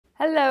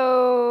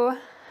Hello!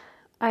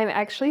 I'm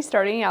actually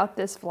starting out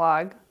this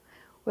vlog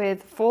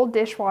with full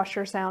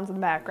dishwasher sounds in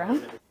the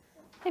background.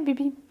 Hi,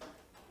 baby.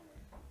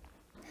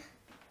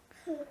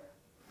 Can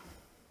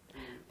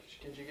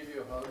she give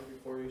you a hug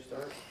before you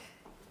start?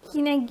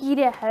 Can I get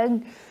a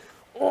hug?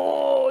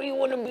 Oh, you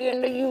want to be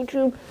on the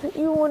YouTube?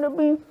 You want to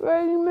be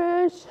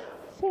famous?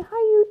 Say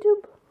hi,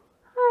 YouTube.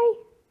 Hi.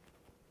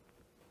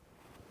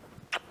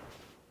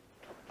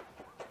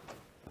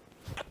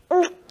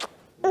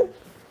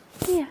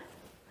 Yeah.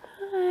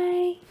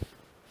 Hi.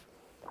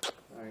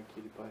 Alright,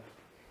 cutie pie.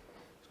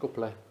 Let's go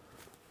play.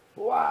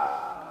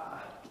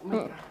 Wow. Oh my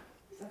God.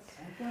 Is that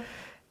Santa?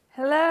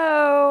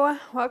 Hello.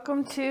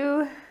 Welcome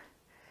to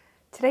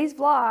today's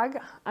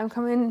vlog. I'm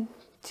coming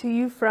to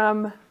you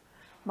from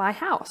my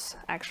house,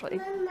 actually.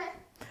 Mama.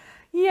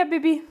 Yeah,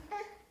 baby.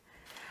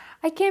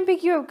 I can't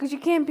pick you up because you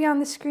can't be on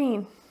the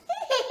screen.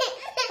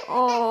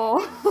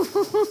 Oh.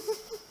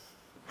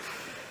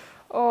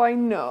 Oh, I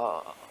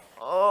know.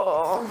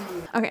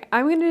 Oh. Okay,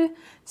 I'm gonna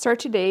start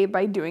today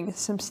by doing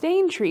some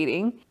stain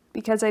treating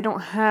because I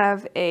don't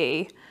have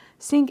a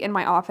sink in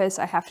my office.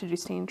 I have to do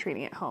stain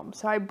treating at home.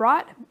 So I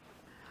brought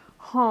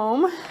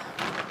home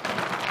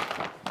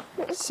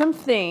some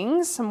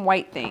things, some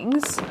white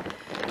things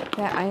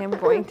that I am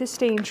going to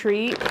stain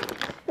treat,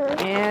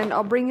 and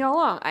I'll bring you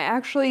along. I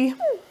actually,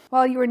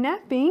 while you were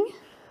napping,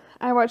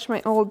 I watched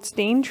my old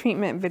stain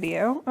treatment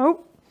video.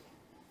 Oh,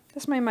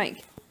 that's my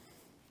mic.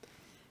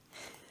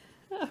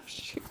 Oh,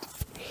 shoot.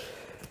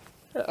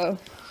 Uh-oh.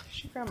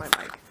 She grabbed my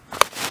mic.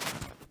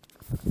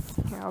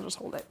 Here, I'll just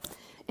hold it.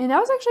 And that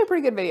was actually a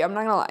pretty good video, I'm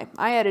not gonna lie.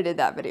 I edited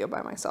that video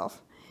by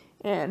myself.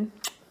 And,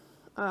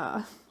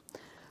 I'm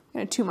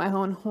gonna toot my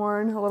own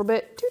horn a little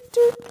bit. Toot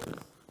toot.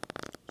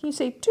 Can you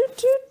say toot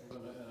toot? I'm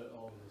gonna edit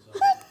all of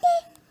this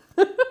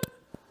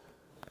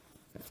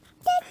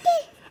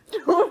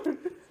out.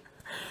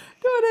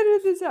 Don't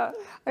edit this out.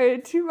 I'm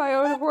gonna toot my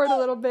own horn a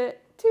little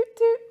bit. Toot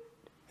toot.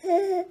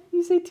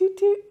 You say toot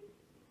toot.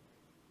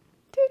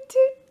 Toot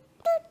toot.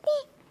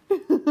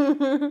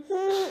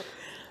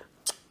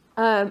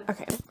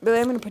 Okay, but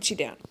I'm gonna put you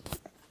down.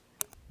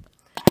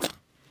 Come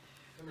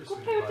here, Go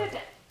sweetie play with pie.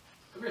 that.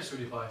 Come here,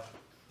 sweetie pie.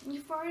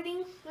 You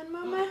farting on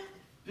Mama?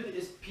 Billy,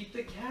 it's Pete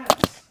the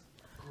Cat's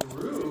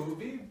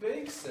groovy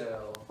bake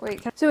sale.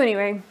 Wait. So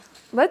anyway,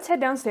 let's head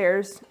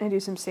downstairs and do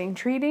some stain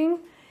treating.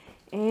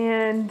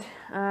 And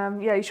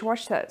yeah, you should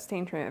watch that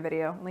stain treatment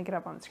video. Link it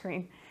up on the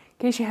screen in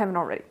case you haven't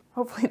already.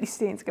 Hopefully these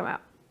stains come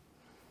out.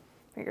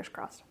 Fingers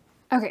crossed.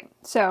 Okay,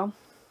 so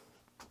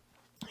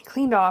I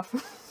cleaned off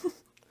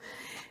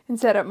and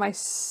set up my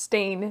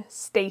stain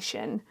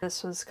station.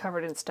 This was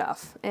covered in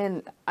stuff,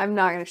 and I'm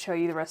not going to show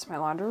you the rest of my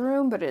laundry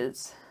room, but it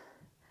is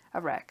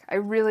a wreck. I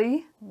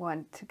really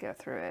want to go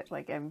through it.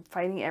 Like, I'm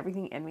fighting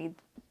everything in me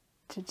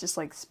to just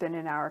like spend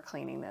an hour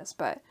cleaning this,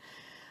 but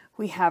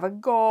we have a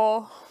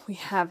goal. We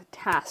have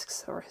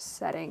tasks that we're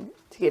setting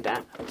to get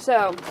done.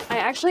 So I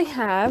actually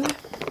have,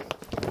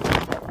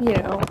 you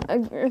know,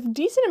 a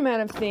decent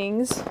amount of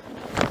things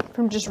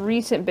from just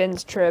recent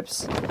bins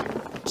trips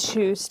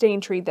to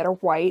stain treat that are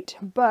white,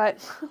 but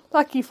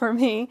lucky for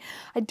me,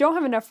 I don't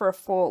have enough for a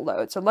full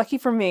load. So lucky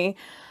for me,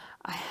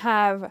 I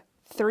have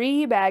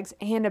 3 bags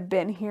and a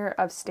bin here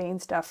of stain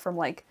stuff from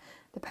like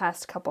the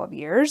past couple of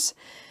years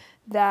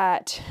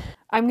that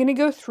I'm gonna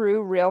go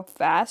through real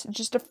fast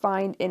just to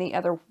find any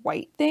other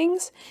white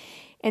things,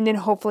 and then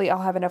hopefully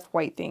I'll have enough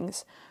white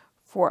things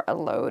for a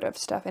load of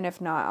stuff, and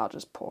if not, I'll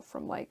just pull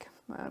from like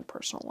my own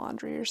personal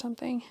laundry or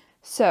something.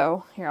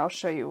 So here, I'll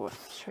show you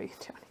down here.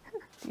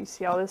 Do you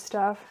see all this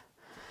stuff?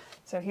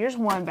 So here's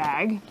 1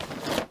 bag,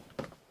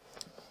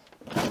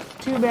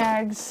 2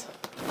 bags,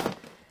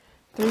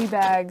 3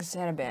 bags,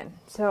 and a bin.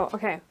 So,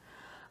 okay,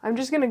 I'm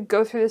just gonna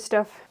go through this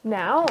stuff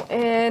now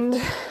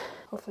and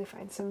hopefully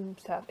find some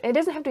stuff. It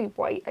doesn't have to be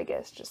white, I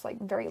guess, just like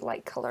very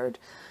light colored.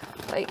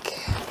 Like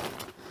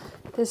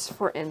this,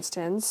 for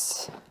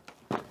instance,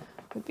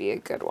 would be a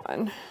good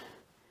one.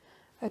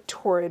 A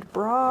torrid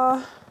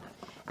bra.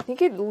 I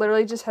think it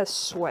literally just has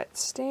sweat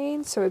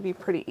stains, so it'd be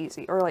pretty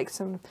easy. Or like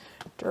some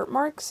dirt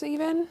marks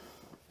even.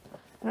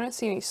 I don't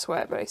see any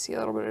sweat, but I see a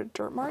little bit of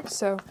dirt marks.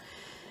 So,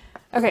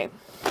 okay,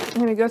 I'm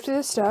gonna go through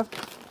this stuff,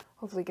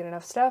 hopefully get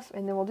enough stuff,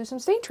 and then we'll do some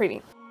stain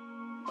treating.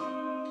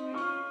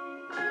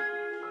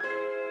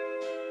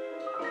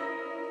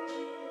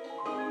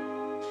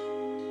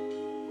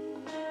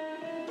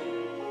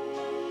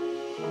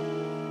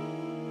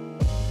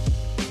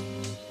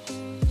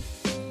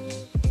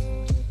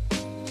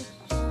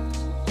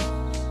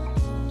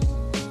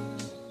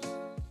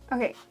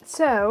 Okay,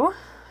 so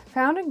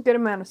found a good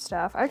amount of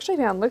stuff. I actually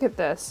found, look at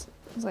this.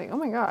 I was like, oh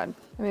my God.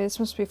 I mean, this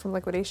must be from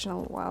liquidation a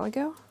little while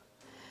ago.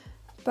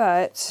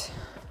 But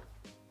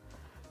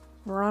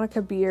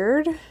Veronica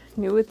Beard,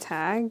 new with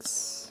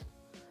tags.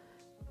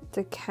 It's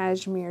a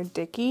cashmere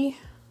dickie,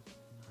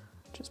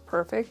 which is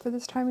perfect for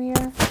this time of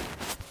year.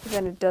 But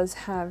then it does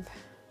have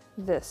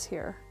this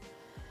here.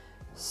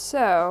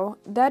 So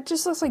that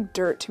just looks like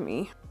dirt to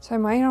me. So I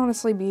might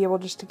honestly be able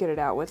just to get it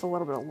out with a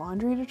little bit of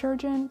laundry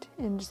detergent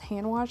and just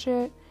hand wash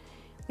it,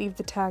 leave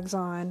the tags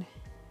on,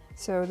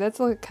 So that's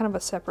like kind of a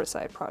separate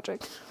side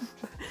project.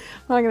 I'm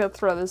not gonna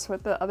throw this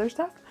with the other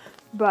stuff,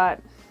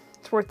 but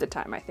it's worth the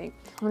time, I think.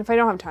 And if I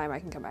don't have time, I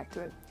can come back to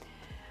it.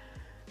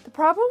 The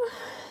problem,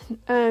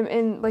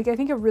 and like I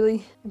think a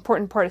really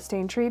important part of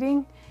stain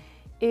treating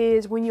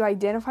is when you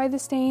identify the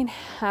stain,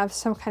 have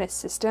some kind of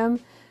system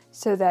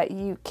so that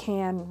you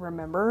can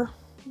remember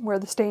where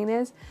the stain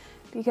is.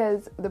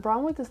 Because the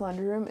problem with this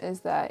laundry room is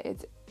that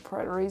it's, for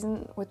whatever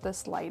reason, with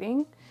this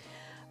lighting,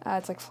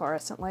 it's like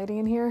fluorescent lighting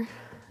in here.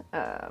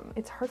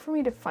 It's hard for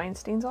me to find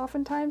stains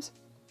oftentimes.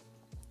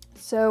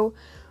 So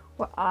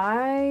what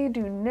I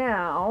do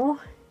now,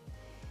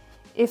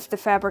 if the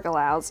fabric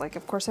allows, like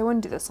of course I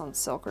wouldn't do this on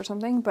silk or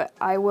something, but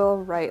I will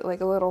write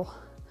like a little,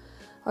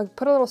 I'll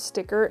put a little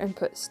sticker and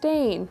put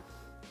stain.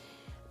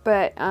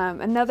 But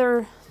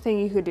another thing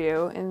you could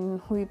do,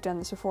 and we've done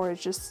this before,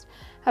 is just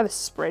have a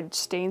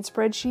stain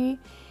spreadsheet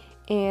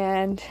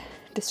and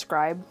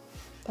describe,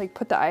 like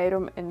put the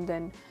item and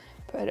then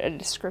put a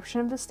description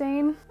of the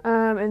stain.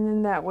 And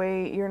then that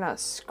way you're not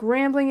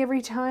scrambling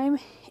every time,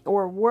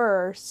 or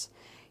worse,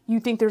 you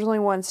think there's only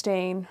one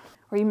stain,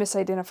 or you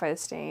misidentify the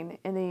stain,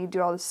 and then you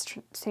do all this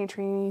stain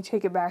treating and you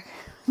take it back.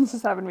 This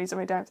has happened to me so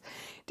many times.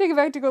 Take it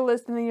back to go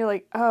list and then you're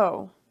like,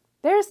 oh,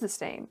 there's the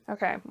stain.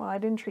 Okay, well I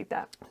didn't treat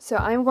that. So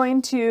I'm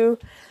going to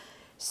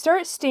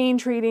start stain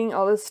treating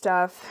all this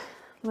stuff.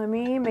 Let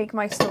me make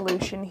my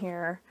solution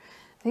here.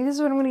 I think this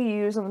is what I'm going to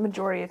use on the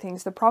majority of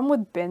things. The problem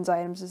with bins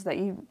items is that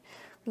you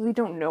really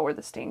don't know where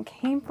the stain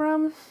came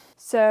from.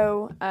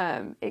 So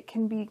it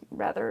can be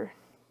rather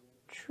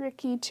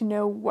tricky to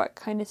know what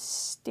kind of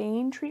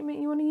stain treatment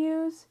you want to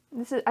use.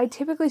 I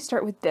typically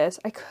start with this.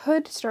 I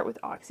could start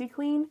with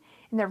OxiClean,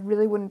 and that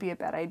really wouldn't be a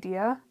bad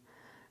idea.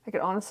 I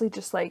could honestly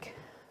just like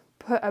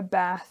put a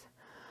bath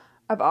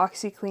of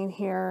OxiClean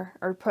here,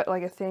 or put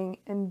like a thing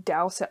and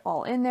douse it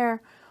all in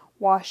there,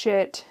 wash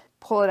it,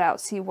 pull it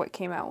out, see what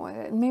came out with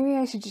it. Maybe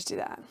I should just do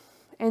that.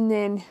 And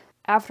then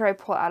after I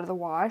pull it out of the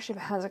wash, if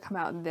it hasn't come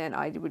out, then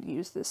I would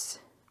use this.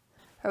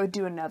 I would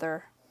do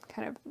another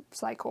kind of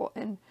cycle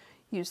and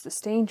use the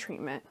stain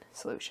treatment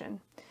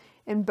solution.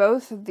 And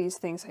both of these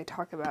things I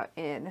talk about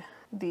in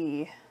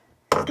the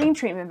stain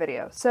treatment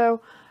video.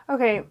 So,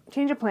 okay,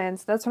 change of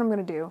plans. That's what I'm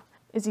going to do.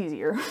 It's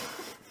easier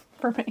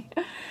for me.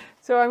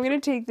 So I'm going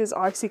to take this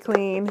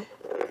OxiClean,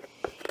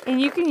 and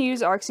you can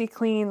use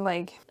OxiClean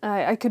like,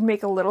 I could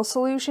make a little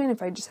solution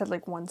if I just had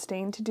like one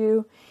stain to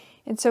do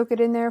and soak it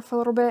in there for a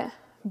little bit.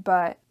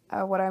 But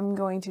what I'm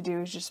going to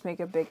do is just make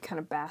a big kind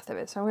of bath of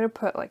it. So I'm going to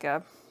put like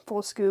a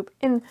full scoop,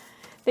 and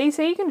they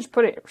say you can just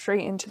put it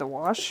straight into the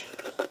wash.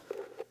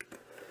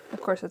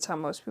 Of course, that's how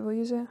most people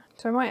use it.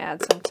 So I might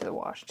add some to the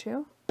wash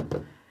too.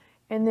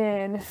 And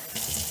then,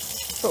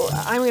 so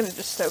I'm going to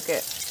just soak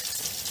it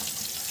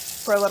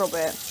for a little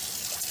bit,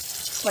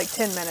 like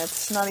 10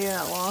 minutes, not even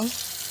that long.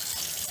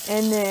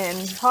 And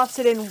then toss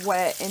it in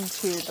wet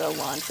into the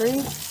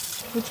laundry,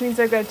 which means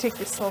I've got to take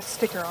this little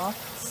sticker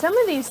off. Some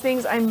of these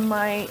things I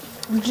might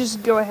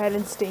just go ahead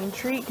and stain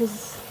treat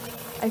because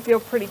I feel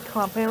pretty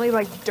confidently,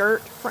 like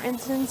dirt, for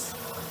instance.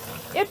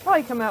 It'd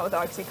probably come out with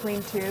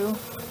OxiClean too.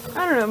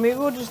 I don't know, maybe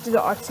we'll just do the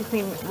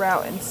OxiClean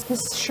route. And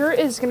this shirt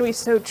is going to be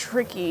so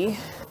tricky.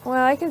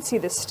 Well, I can see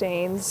the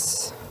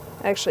stains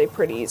actually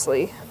pretty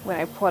easily when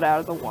I pull it out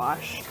of the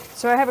wash.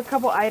 So I have a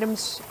couple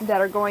items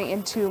that are going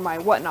into my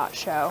whatnot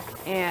show,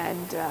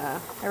 and I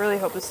really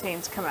hope the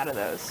stains come out of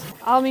those.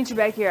 I'll meet you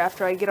back here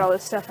after I get all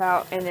this stuff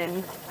out, and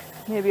then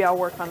maybe I'll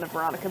work on the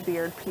Veronica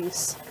Beard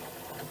piece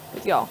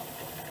with y'all.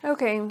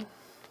 Okay,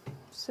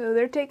 so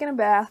they're taking a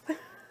bath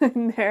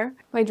in there.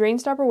 My drain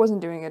stopper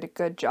wasn't doing a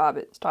good job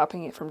at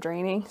stopping it from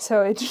draining,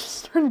 so it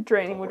just started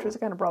draining, which was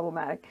kind of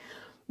problematic.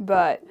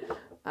 But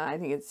I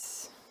think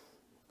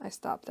I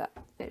stopped that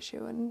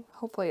issue, and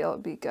hopefully it'll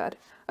be good.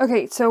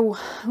 Okay, so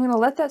I'm going to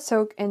let that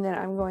soak, and then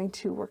I'm going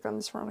to work on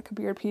this Veronica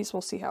Beard piece.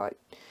 We'll see how it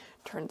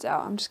turns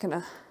out. I'm just going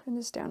to put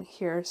this down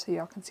here so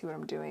y'all can see what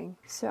I'm doing.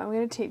 So I'm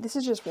going to take, this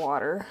is just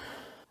water.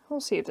 We'll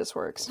see if this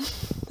works.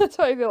 That's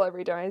how I feel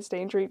every time I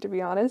stain treat, to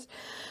be honest.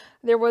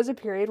 There was a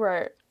period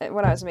where,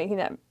 when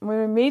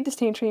I made the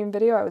stain treating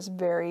video, I was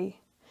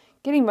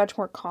getting much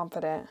more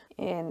confident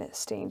in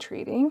stain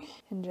treating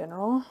in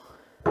general.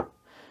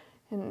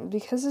 And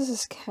because this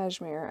is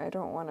cashmere, I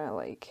don't want to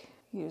like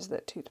use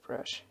that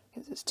toothbrush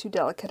because it's too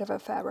delicate of a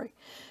fabric.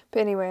 But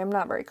anyway, I'm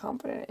not very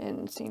confident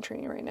in stain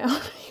treating right now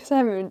because I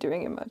haven't been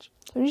doing it much.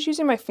 So I'm just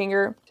using my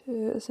finger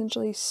to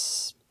essentially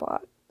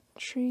spot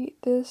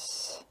treat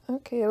this.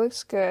 Okay, it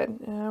looks good.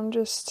 And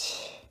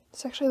this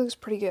actually looks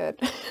pretty good.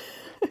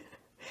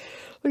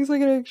 Looks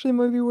like it actually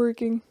might be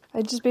working.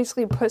 I just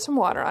basically put some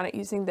water on it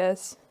using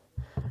this.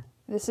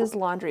 This is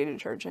laundry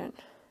detergent.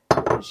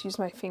 I just use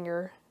my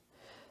finger,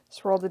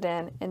 swirled it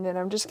in, and then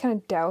I'm just kind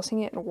of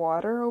dousing it in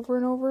water over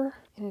and over,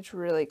 and it's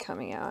really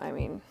coming out. I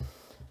mean,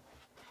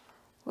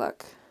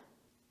 look.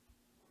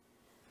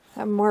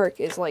 That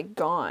mark is like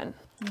gone.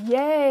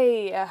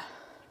 Yay!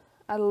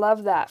 I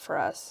love that for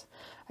us.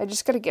 I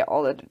just gotta get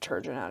all the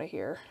detergent out of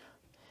here.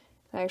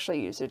 I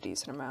actually used a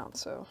decent amount,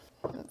 so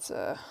that's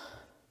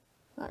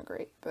not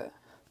great, but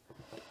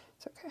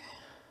it's okay.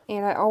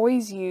 And I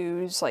always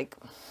use like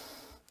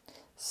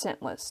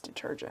scentless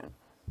detergent.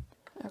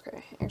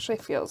 Okay, actually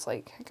feels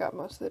like I got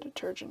most of the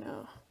detergent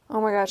out. Oh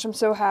my gosh, I'm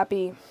so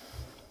happy.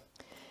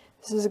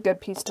 This is a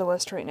good piece to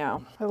list right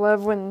now. I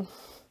love when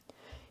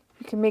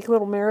you can make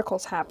little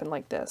miracles happen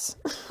like this.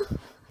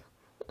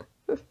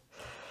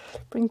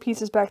 Bring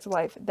pieces back to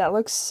life. That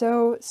looks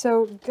so,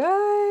 so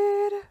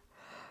good.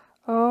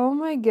 Oh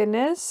my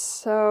goodness.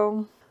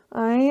 So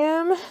I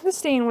am the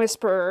stain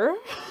whisperer.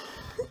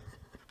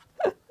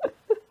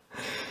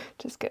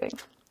 Just kidding.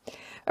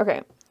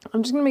 Okay,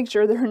 I'm just gonna make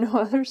sure there are no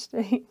other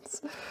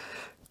stains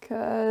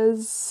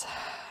because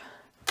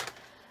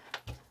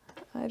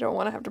I don't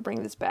want to have to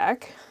bring this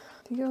back.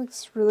 I think it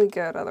looks really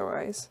good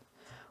otherwise.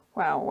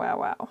 Wow, wow,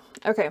 wow.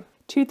 Okay,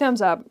 2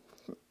 thumbs up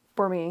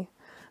for me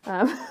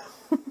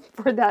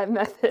for that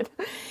method.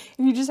 If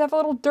you just have a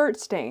little dirt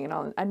stain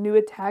on a new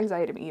tags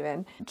item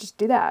even, just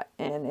do that.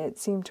 And it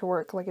seemed to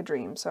work like a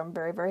dream. So I'm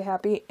very, very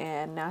happy.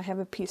 And now I have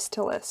a piece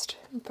to list,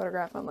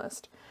 photograph and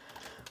list,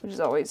 which is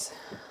always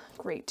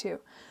great too.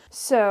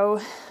 So,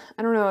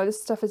 I don't know,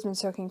 this stuff has been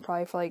soaking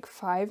probably for like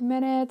 5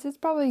 minutes. It's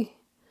probably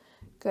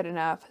good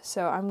enough.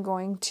 So I'm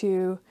going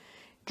to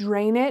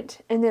drain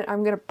it and then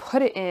I'm going to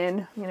put it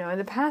in. You know, in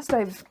the past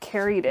I've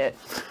carried it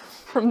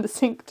from the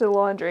sink to the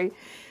laundry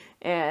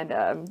and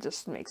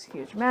just makes a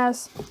huge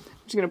mess. I'm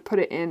just going to put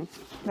it in.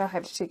 Now I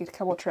have to take a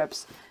couple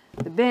trips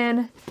to the bin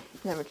and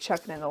then I'm going to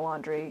chuck it in the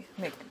laundry,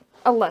 make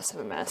a less of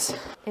a mess,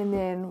 and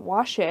then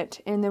wash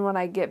it. And then when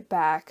I get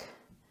back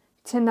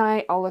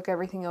tonight, I'll look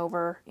everything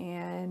over,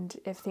 and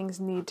if things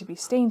need to be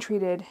stain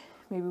treated,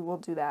 maybe we'll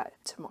do that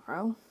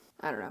tomorrow.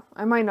 I don't know.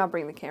 I might not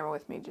bring the camera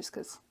with me just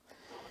because,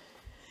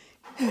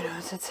 who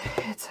knows, it's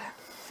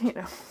you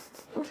know,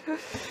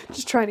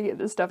 just trying to get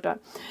this stuff done.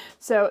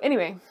 So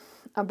anyway,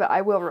 but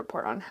I will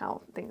report on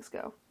how things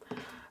go.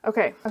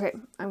 Okay,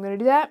 I'm going to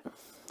do that,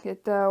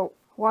 get the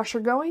washer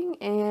going,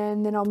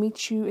 and then I'll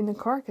meet you in the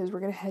car because we're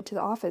going to head to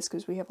the office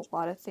because we have a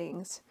lot of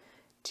things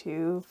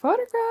to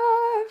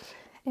photograph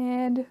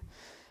and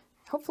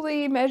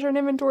hopefully measure an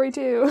inventory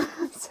too.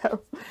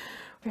 So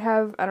we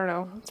have, I don't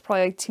know, it's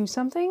probably like 2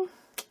 something,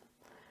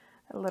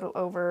 a little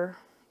over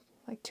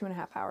like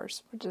 2.5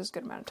 hours, which is a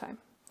good amount of time.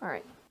 All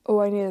right.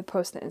 Oh, I need to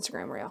post the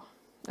Instagram reel.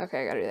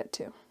 Okay, I gotta do that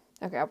too.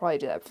 Okay, I'll probably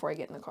do that before I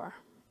get in the car.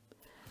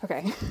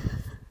 Okay.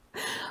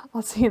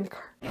 I'll see you in the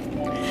car.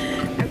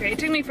 Okay, it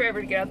took me forever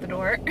to get out the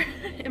door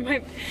and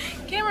my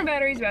camera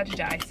battery's about to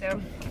die, so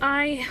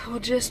I will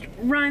just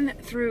run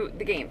through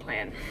the game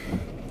plan.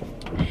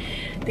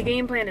 The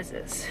game plan is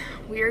this.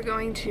 We are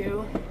going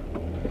to,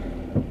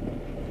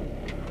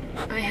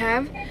 I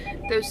have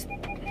those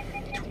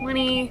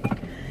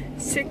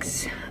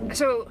 26,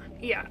 so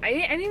yeah, I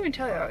didn't even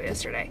tell you about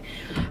yesterday.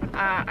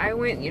 I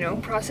went, you know,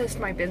 processed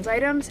my bins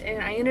items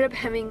and I ended up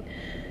having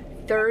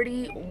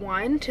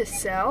 31 to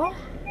sell.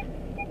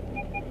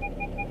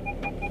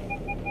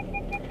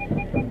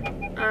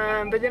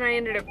 But then I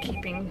ended up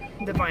keeping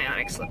the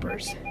bionic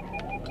slippers.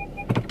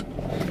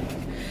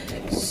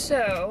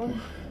 So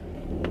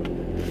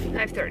I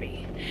have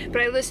 30,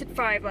 but I listed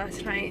 5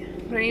 last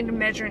night, but I need to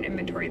measure and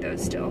inventory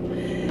those still.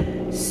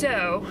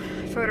 So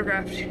I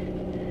photographed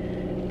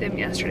them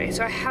yesterday.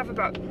 So I have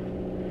about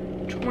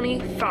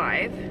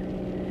 25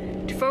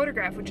 to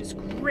photograph, which is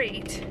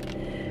great,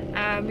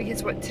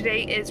 because what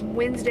today is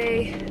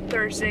Wednesday,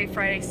 Thursday,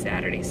 Friday,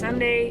 Saturday,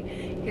 Sunday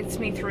gets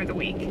me through the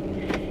week.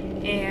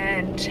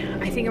 And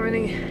I think I'm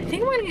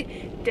gonna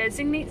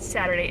designate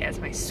Saturday as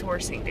my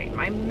sourcing day,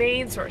 my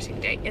main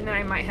sourcing day, and then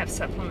I might have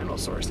supplemental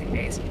sourcing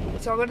days.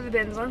 So I'll go to the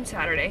bins on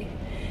Saturday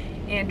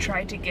and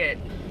try to get,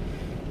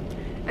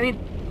 I mean,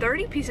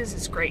 30 pieces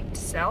is great to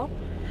sell.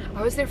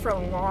 I was there for a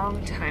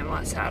long time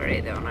last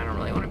Saturday though, and I don't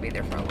really want to be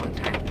there for a long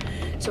time.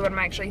 So what I'm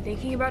actually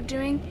thinking about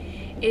doing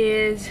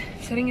is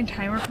setting a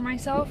timer for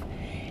myself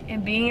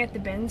and being at the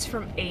bins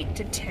from 8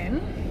 to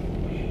 10.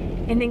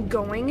 And then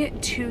going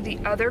to the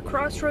other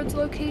Crossroads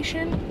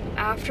location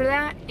after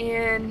that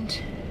and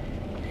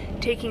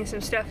taking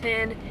some stuff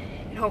in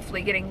and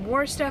hopefully getting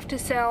more stuff to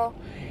sell.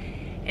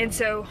 And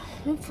so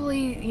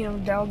hopefully, you know,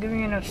 that'll give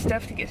me enough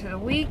stuff to get through the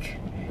week.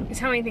 Because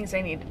how many things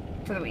I need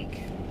for the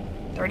week?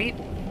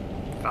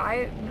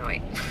 35? No,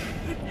 wait.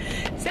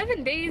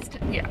 7 days?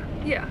 Yeah.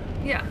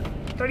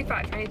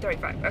 35. I need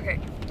 35. Okay.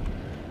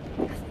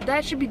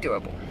 That should be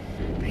doable.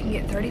 If I can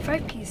get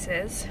 35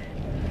 pieces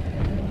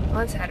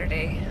on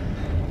Saturday,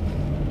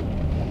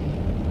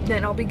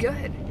 then I'll be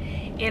good.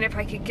 And if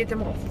I could get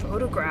them all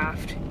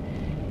photographed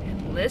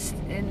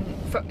and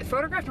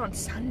photographed on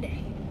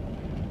Sunday,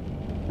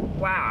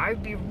 wow,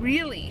 I'd be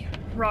really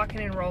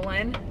rocking and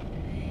rolling.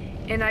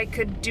 And I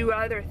could do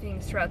other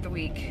things throughout the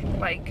week,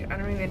 like, I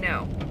don't even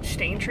know,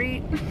 stain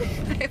treat.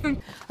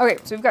 Okay,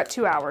 so we've got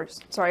 2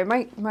 hours. Sorry,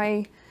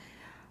 my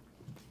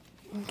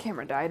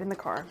camera died in the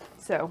car.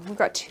 So we've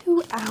got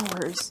 2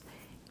 hours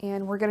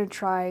and we're gonna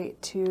try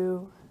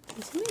to,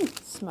 is something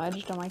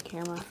smudged on my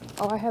camera?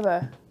 Oh, I have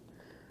a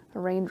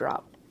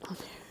raindrop on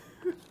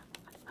there.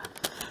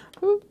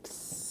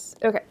 Oops.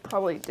 Okay,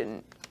 probably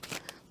didn't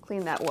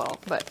clean that well.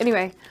 But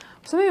anyway,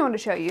 Something I want to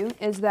show you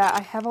is that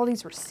I have all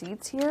these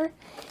receipts here,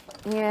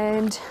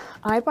 and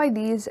I buy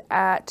these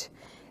at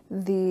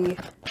the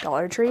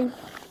Dollar Tree.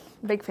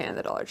 Big fan of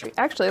the Dollar Tree.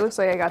 Actually, it looks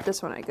like I got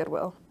this one at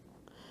Goodwill,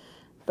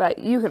 but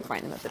you can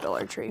find them at the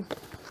Dollar Tree.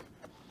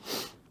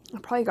 I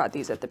probably got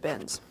these at the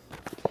bins.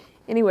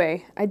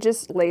 Anyway, I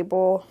just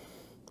label,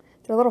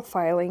 they're little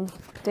filing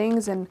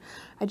things, and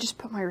I just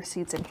put my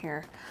receipts in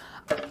here.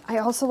 I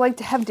also like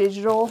to have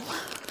digital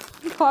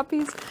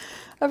copies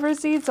of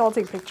receipts. I'll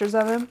take pictures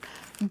of them,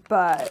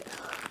 but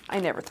I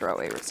never throw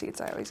away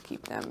receipts. I always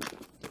keep them,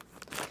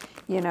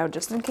 you know,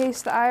 just in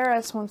case the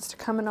IRS wants to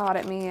come and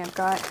audit me. I've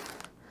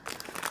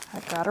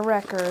got a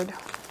record.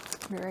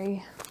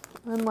 Very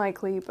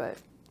unlikely, but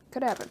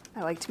could happen.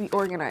 I like to be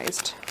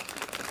organized,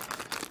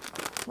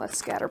 less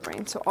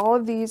scatterbrained. So all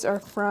of these are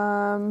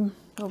from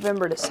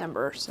November,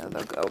 December, so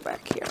they'll go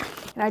back here.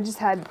 And I just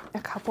had a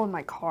couple in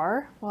my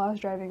car while I was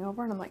driving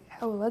over, and I'm like,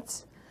 oh,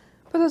 let's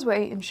put this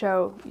away and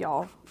show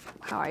y'all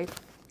how I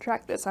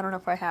track this. I don't know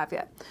if I have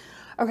yet.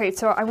 Okay,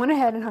 so I went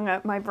ahead and hung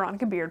up my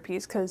Veronica Beard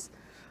piece because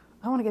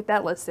I want to get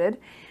that listed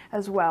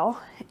as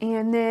well.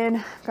 And then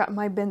I've got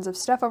my bins of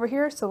stuff over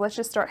here, so let's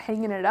just start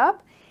hanging it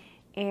up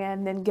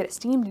and then get it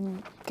steamed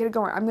and get it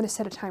going. I'm going to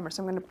set a timer,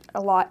 so I'm going to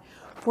allot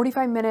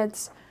 45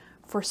 minutes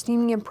for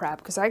steaming and prep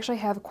because I actually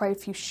have quite a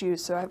few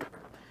shoes, so I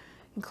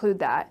include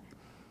that.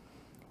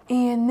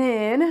 And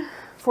then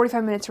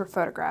 45 minutes for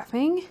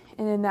photographing,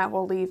 and then that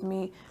will leave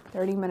me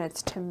 30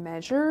 minutes to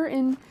measure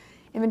and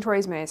inventory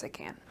as many as I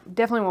can.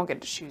 Definitely won't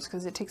get to shoes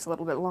because it takes a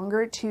little bit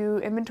longer to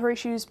inventory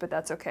shoes, but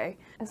that's okay.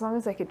 As long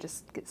as I could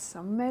just get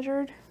some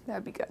measured, that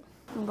would be good.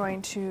 I'm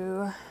going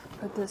to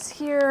put this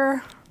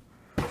here,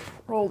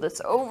 roll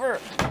this over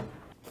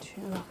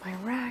to my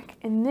rack,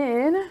 and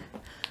then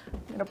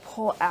I'm gonna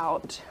pull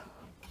out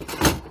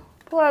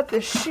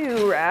the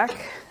shoe rack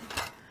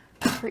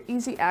for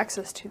easy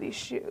access to these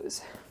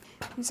shoes.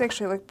 These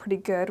actually look pretty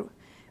good.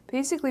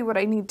 Basically what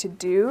I need to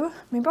do,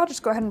 maybe I'll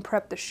just go ahead and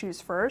prep the shoes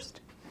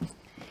first.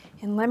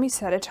 And let me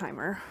set a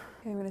timer.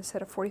 Okay, I'm gonna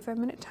set a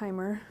 45-minute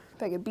timer.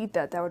 If I could beat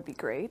that, that would be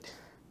great.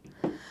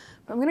 But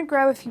I'm gonna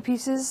grab a few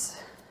pieces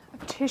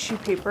of tissue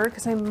paper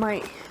because I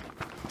might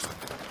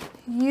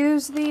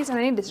use these, and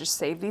I need to just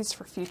save these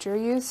for future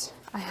use.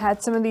 I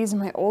had some of these in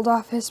my old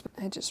office, but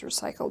I just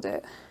recycled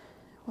it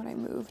when I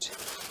moved.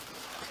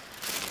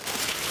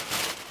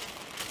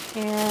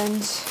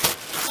 And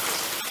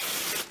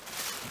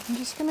I'm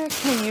just gonna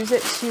kind of use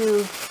it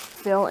to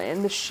fill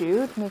in the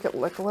shoe to make it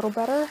look a little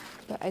better,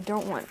 but I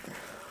don't want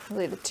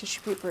really the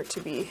tissue paper to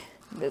be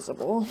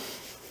visible.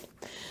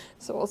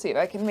 So we'll see if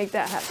I can make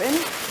that happen.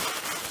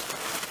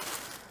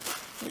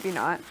 Maybe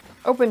not.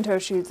 Open-toe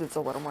shoes, it's a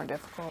little more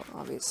difficult,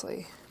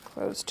 obviously.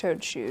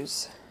 Closed-toed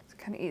shoes, it's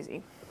kind of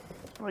easy.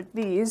 Like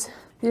these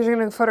are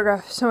gonna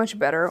photograph so much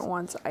better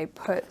once I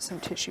put some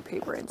tissue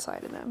paper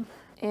inside of them.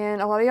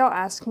 And a lot of y'all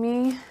ask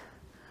me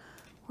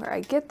where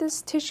I get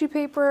this tissue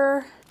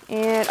paper,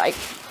 and I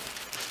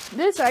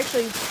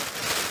think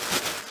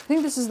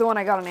this is the one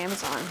I got on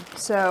Amazon.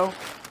 So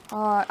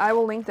I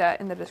will link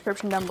that in the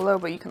description down below,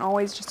 but you can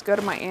always just go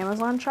to my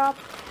Amazon shop,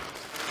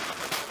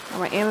 or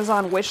my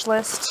Amazon wish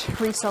list,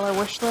 reseller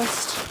wish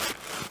list.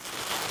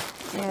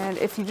 And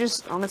if you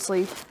just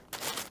honestly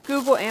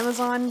Google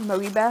Amazon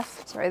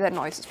MOGIBETH, sorry, that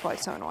noise is probably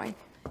so annoying,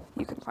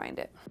 you can find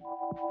it.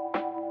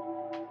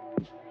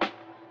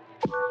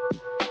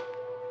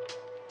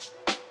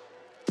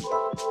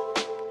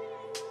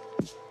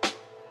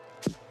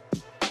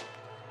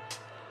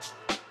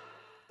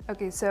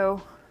 Okay, so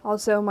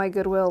also my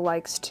Goodwill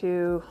likes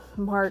to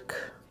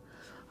mark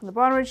on the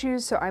bottom of the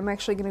shoes, so I'm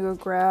actually gonna go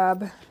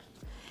grab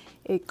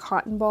a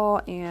cotton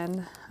ball,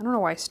 and I don't know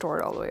why I store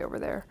it all the way over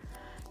there.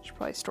 I should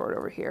probably store it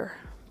over here.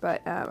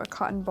 But a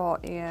cotton ball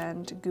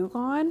and glue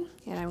gun,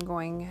 and I'm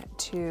going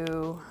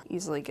to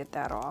easily get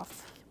that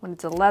off. When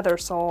it's a leather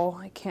sole,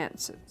 I can't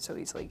so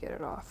easily get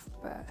it off,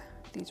 but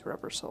these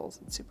rubber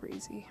soles, it's super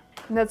easy.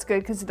 And that's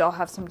good because they'll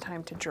have some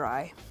time to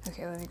dry.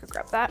 Okay, let me go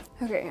grab that.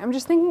 Okay, I'm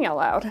just thinking out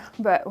loud,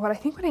 but what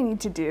I need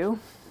to do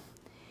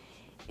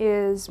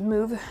is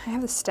move, I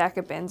have a stack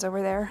of bins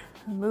over there,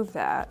 move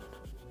that.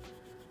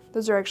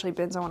 Those are actually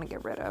bins I want to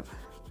get rid of.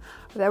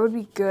 But that would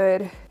be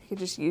good. I could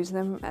just use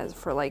them as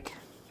for like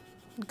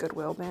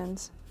Goodwill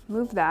bins.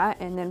 Move that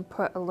and then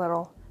put a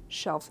little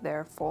shelf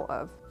there full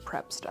of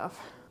prep stuff.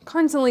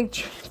 Constantly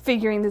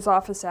figuring this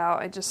office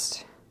out. I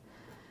just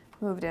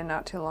moved in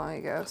not too long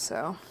ago,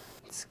 so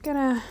it's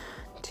gonna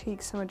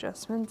take some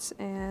adjustments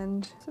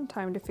and some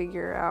time to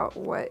figure out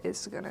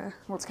what's gonna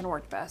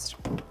work best.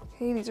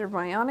 Okay, these are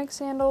Bionic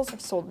sandals.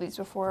 I've sold these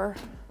before.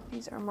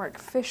 These are Mark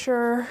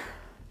Fisher.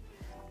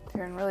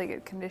 They're in really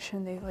good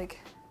condition. They've like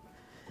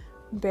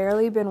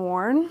barely been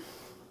worn.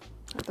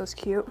 Aren't those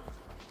cute?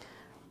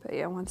 But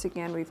yeah, once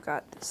again, we've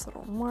got this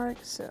little mark.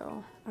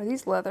 So are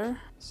these leather?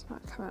 It's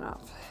not coming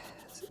off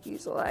as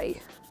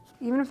easily.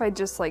 Even if I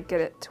just like get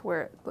it to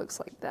where it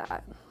looks like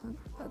that,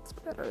 that's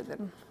better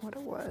than what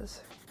it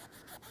was.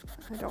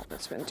 I don't want to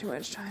spend too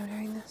much time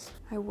doing this.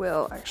 I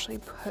will actually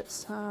put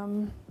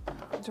some,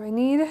 do I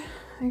need,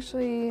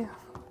 actually,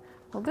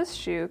 Well, this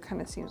shoe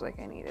kind of seems like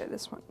I need it.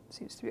 This one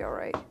seems to be all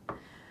right.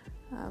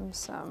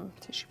 Some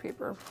tissue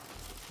paper.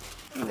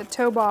 And the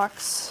toe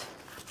box.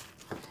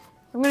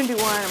 I'm gonna do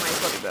one, I might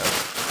as well do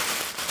both.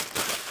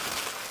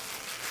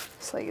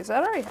 It's like, is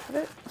that already have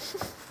it?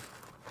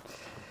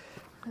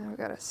 Now we've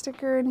got a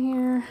sticker in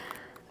here.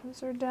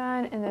 Those are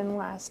done. And then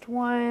last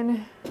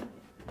one.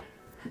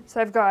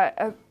 So I've got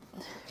a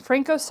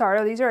Franco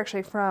Sardo. These are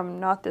actually from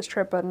not this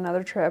trip, but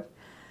another trip.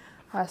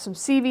 Some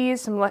CVs,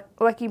 some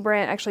Lucky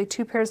Brand, actually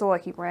 2 pairs of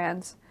Lucky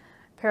Brands,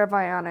 a pair of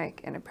Ionic,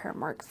 and a pair of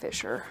Mark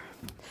Fisher.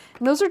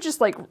 And those are just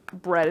like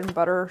bread and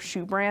butter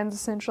shoe brands,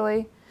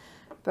 essentially.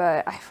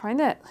 But I find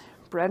that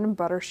bread and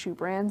butter shoe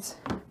brands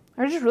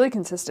are just really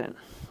consistent.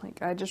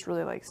 Like, I just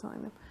really like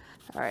selling them.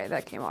 All right,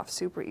 that came off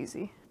super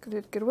easy.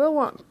 Did Goodwill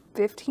want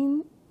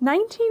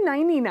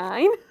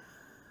 $19.99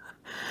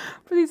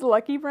 for these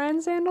Lucky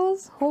Brand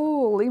sandals?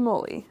 Holy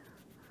moly.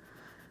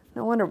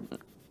 No wonder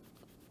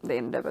they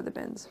ended up at the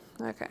bins.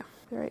 Okay,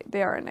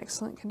 they are in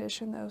excellent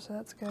condition though, so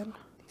that's good.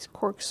 These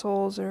cork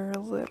soles are a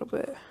little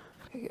bit,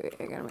 okay, wait,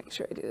 I gotta make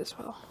sure I do this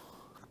well.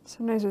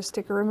 Sometimes with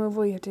sticker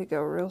removal, you have to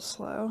go real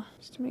slow,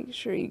 just to make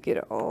sure you get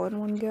it all in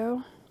one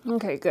go.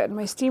 Okay, good.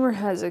 My steamer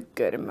has a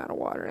good amount of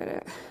water in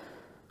it.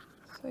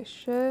 So I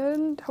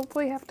should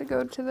hopefully have to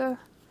go to the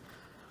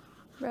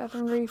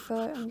bathroom to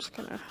refill it. I'm just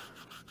gonna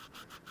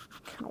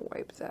kind of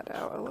wipe that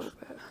out a little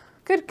bit.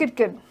 Good, good,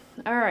 good.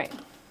 All right,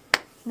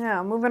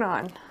 now moving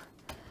on.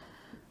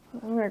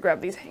 I'm gonna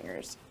grab these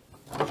hangers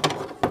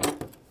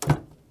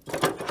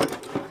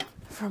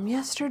from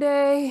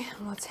yesterday.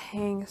 Let's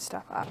hang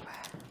stuff up.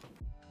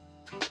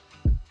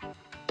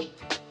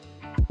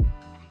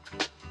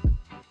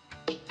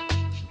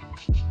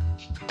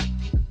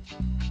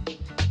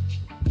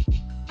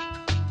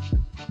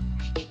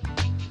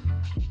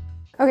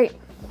 Okay,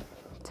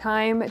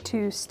 time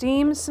to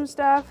steam some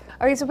stuff.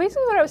 Okay, so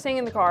basically what I was saying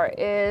in the car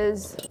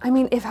is, I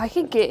mean, if I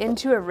could get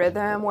into a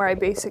rhythm where I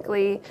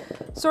basically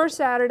source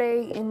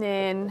Saturday and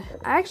then,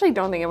 I actually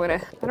don't think I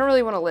don't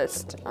really want to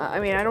list. I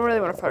mean, I don't really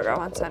want to photograph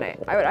on Sunday.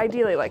 I would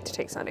ideally like to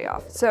take Sunday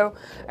off. So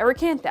I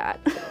recant that.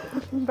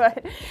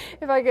 But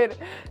if I could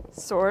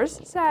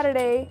source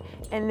Saturday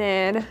and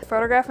then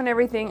photograph and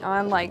everything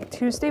on like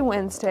Tuesday,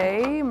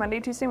 Wednesday, Monday,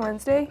 Tuesday,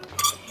 Wednesday,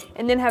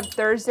 and then have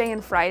Thursday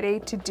and Friday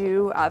to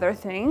do other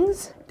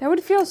things, that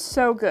would feel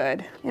so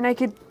good. And I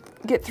could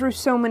get through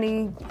so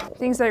many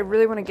things that I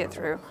really want to get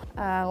through,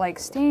 like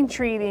stain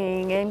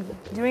treating and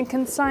doing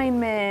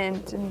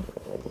consignment and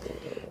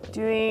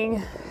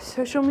doing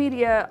social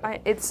media.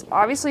 It's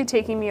obviously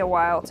taking me a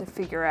while to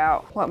figure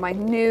out what my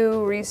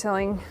new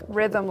reselling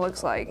rhythm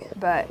looks like,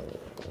 but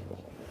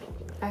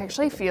I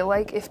actually feel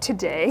like if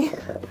today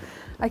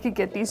I could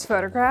get these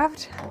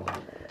photographed,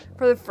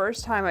 for the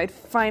first time, I'd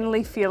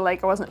finally feel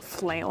like I wasn't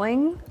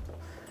flailing,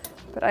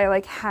 but I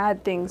like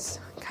had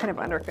things kind of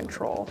under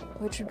control,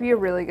 which would be a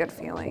really good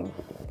feeling.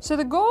 So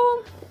the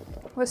goal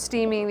with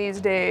steaming these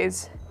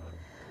days,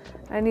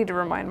 I need to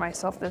remind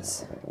myself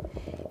this,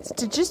 is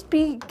to just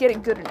get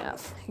it good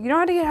enough. You don't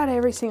have to get out of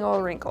every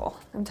single wrinkle.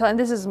 I'm telling,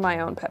 this is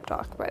my own pep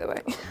talk, by the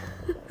way.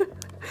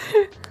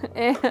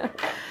 And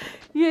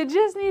you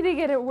just need to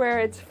get it where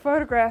it's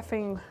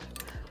photographing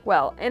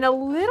well. And a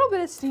little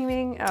bit of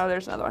steaming, oh,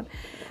 there's another one.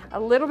 A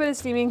little bit of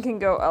steaming can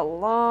go a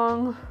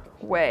long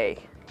way.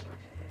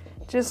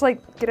 Just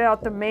like get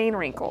out the main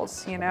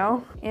wrinkles, you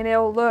know? And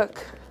it'll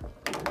look,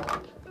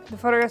 the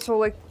photographs will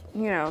look,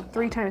 you know,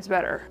 3 times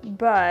better.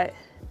 But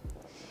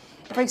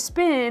if I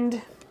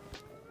spend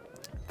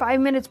 5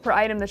 minutes per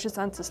item, that's just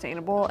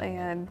unsustainable,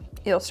 and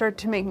it'll start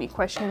to make me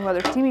question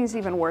whether steaming is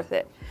even worth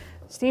it.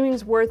 Steaming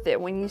is worth it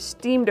when you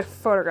steam to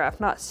photograph,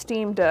 not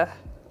steam to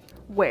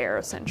wear,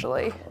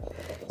 essentially.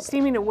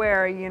 Steaming to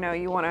wear, you know,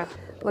 you want to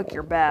look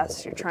your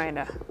best. You're trying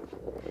to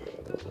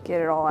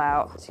get it all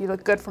out so you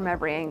look good from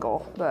every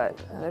angle, but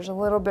there's a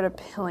little bit of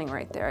pilling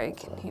right there. I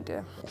need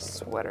to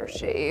sweater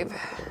shave.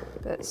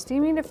 But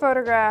steaming to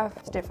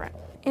photograph is different.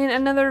 And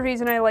another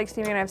reason I like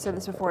steaming, and I've said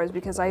this before, is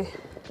because I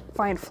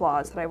find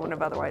flaws that I wouldn't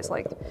have otherwise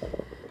liked.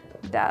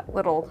 That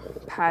little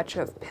patch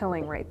of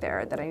pilling right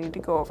there that I need to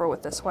go over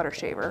with the sweater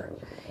shaver.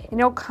 And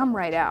it'll come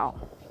right out,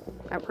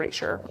 I'm pretty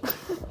sure.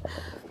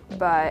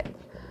 But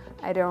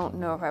I don't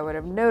know if I would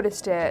have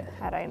noticed it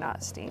had I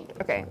not steamed.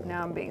 Okay,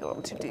 now I'm being a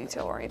little too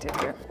detail oriented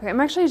here. Okay, I'm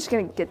actually just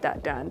gonna get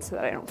that done so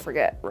that I don't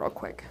forget real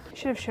quick. I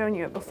should have shown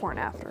you it before and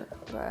after,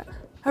 but.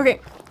 Okay,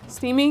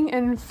 steaming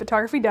and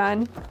photography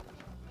done.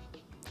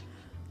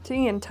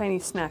 Taking a tiny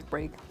snack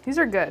break. These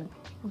are good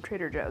from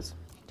Trader Joe's.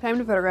 Time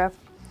to photograph.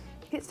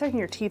 Get stuck in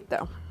your teeth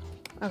though.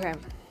 Okay,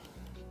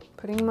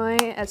 putting my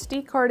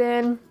SD card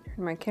in,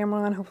 turn my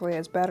camera on, hopefully it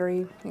has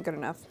battery, ain't good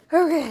enough.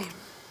 Okay.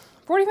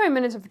 45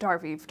 minutes of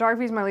photography.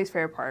 Photography is my least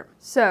favorite part.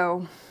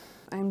 So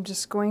I'm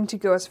just going to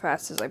go as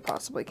fast as I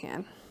possibly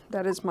can.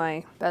 That is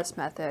my best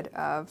method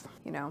of,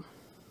 you know,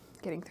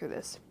 getting through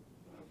this.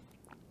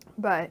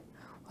 But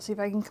we'll see if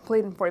I can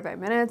complete in 45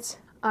 minutes.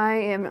 I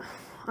am,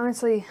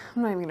 honestly,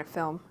 I'm not even gonna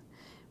film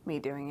me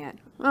doing it.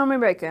 Well,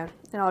 maybe I could,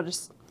 and I'll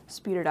just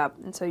speed it up,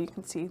 and so you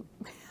can see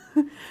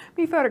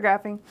me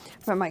photographing,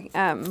 but my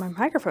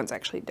microphone's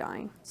actually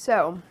dying.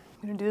 So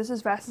I'm gonna do this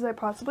as fast as I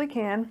possibly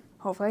can.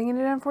 Hopefully I can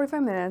get it done in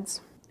 45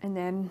 minutes, and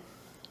then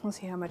we'll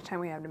see how much time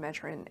we have to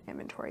measure in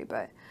inventory.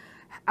 But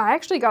I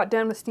actually got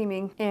done with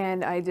steaming,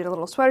 and I did a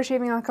little sweater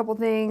shaving on a couple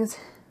things,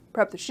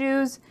 prepped the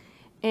shoes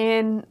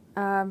in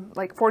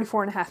like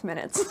 44.5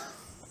 minutes.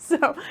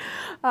 So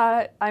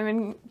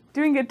I'm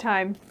doing good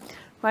time.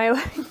 My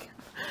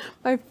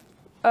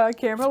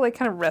camera like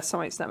kind of rests on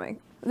my stomach.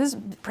 This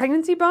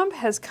pregnancy bump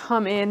has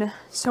come in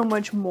so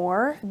much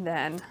more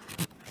than,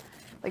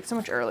 like so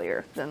much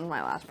earlier than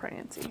my last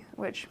pregnancy,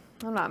 which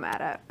I'm not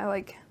mad at. I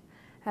like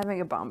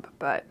having a bump,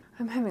 but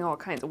I'm having all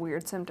kinds of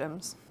weird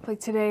symptoms. Like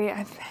today,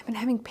 I've been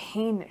having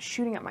pain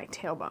shooting at my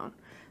tailbone.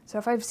 So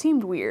if I've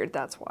seemed weird,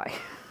 that's why.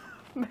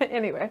 But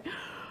anyway,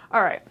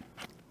 all right,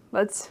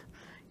 let's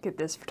get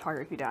this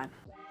photography done.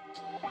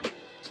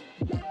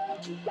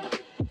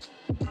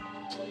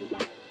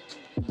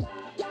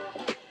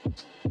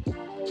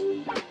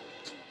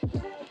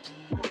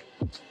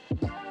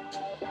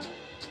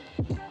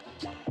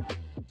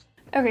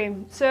 Okay,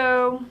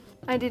 so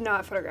I did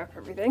not photograph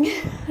everything.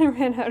 I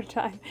ran out of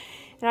time.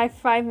 And I have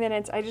 5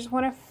 minutes. I just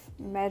want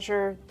to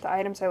measure the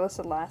items I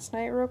listed last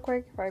night real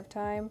quick if I have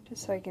time,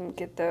 just so I can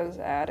get those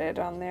added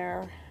on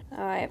there.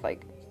 I have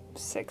like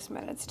 6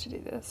 minutes to do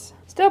this.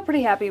 Still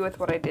pretty happy with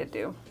what I did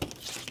do.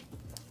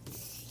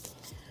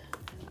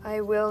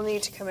 I will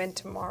need to come in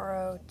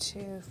tomorrow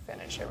to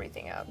finish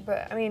everything up,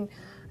 but I mean,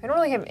 I don't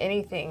really have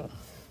anything.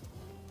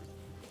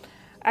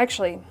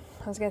 Actually,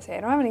 I was gonna say,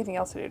 I don't have anything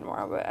else to do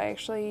tomorrow, but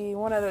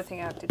one other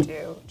thing I have to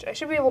do, which I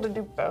should be able to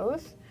do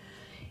both,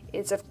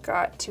 is I've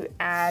got to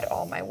add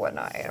all my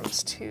whatnot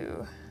items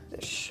to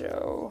the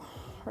show,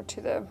 or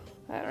to the,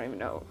 I don't even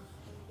know,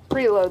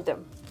 preload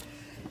them.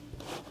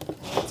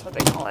 That's what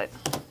they call it.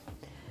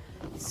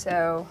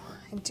 So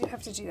I do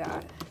have to do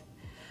that.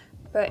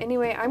 But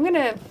anyway, I'm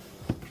gonna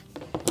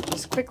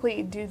just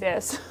quickly do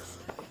this.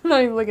 I'm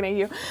not even looking at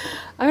you.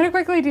 I'm gonna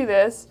quickly do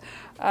this.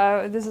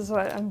 This is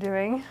what I'm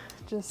doing.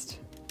 Just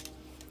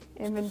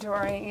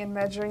inventorying and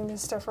measuring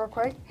this stuff real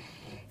quick,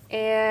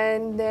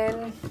 and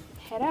then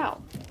head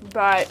out.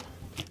 But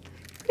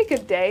pretty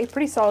good day,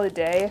 pretty solid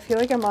day. I feel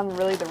like I'm on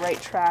really the right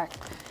track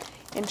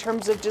in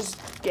terms of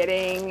just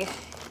getting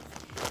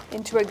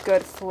into a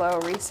good flow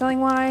reselling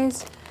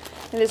wise.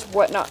 And this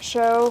whatnot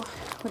show,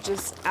 which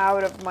is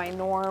out of my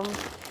norm,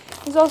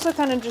 is also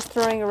kind of just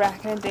throwing a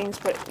rack in things,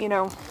 but you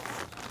know,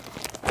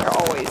 there are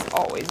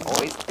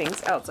always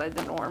things outside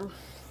the norm.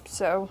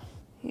 So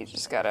you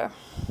just gotta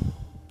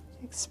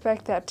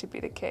expect that to be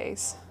the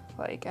case.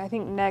 Like, I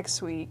think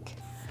next week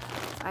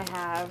I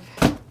have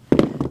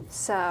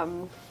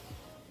some,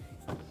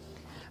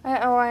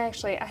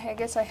 I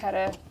guess I had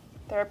a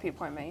therapy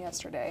appointment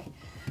yesterday,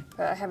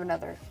 but I have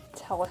another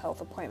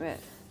telehealth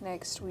appointment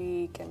next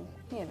week, and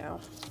you know,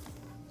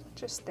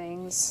 just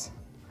things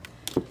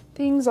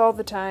all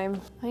the time.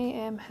 I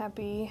am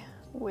happy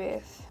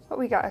with what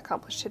we got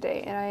accomplished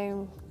today, and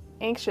I'm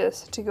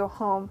anxious to go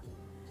home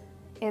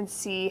and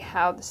see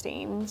how the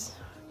stains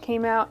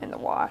came out in the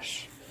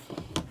wash,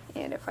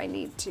 and if I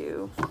need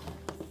to,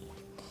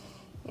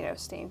 you know,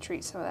 stain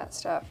treat some of that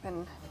stuff.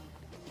 And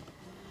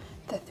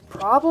the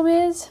problem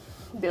is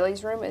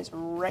Billie's room is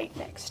right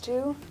next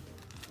to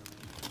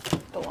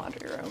the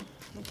laundry room,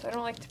 so I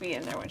don't like to be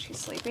in there when she's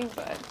sleeping,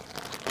 but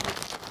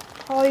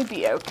probably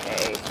be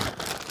okay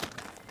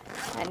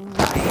at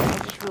night. I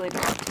just really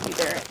don't want to be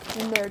there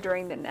in there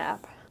during the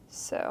nap,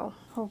 so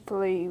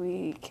hopefully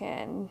we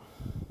can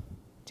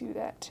do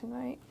that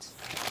tonight.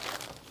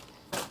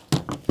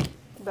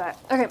 But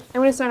okay, I'm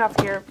going to sign off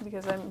here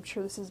because I'm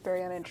sure this is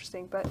very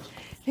uninteresting, but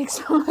thanks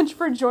so much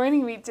for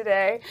joining me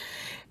today.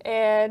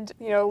 And,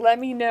 you know, let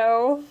me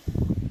know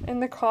in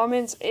the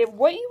comments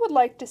what you would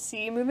like to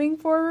see moving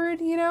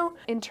forward, you know,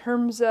 in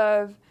terms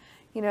of,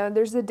 you know,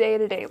 there's the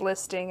day-to-day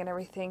listing and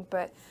everything,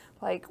 but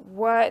like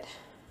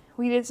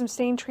we did some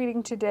stain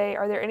treating today.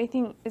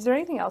 Is there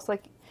anything else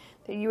like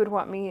that you would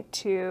want me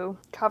to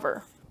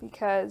cover?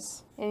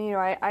 Because, and you know,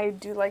 I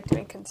do like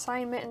doing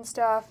consignment and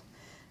stuff.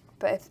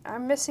 But if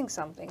I'm missing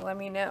something, let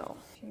me know.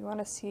 If you want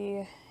to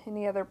see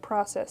any other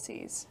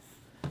processes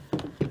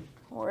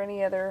or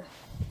any other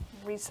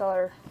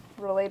reseller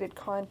related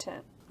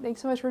content.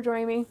 Thanks so much for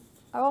joining me.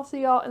 I will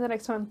see y'all in the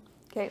next one.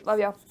 Okay, love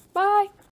y'all. Bye!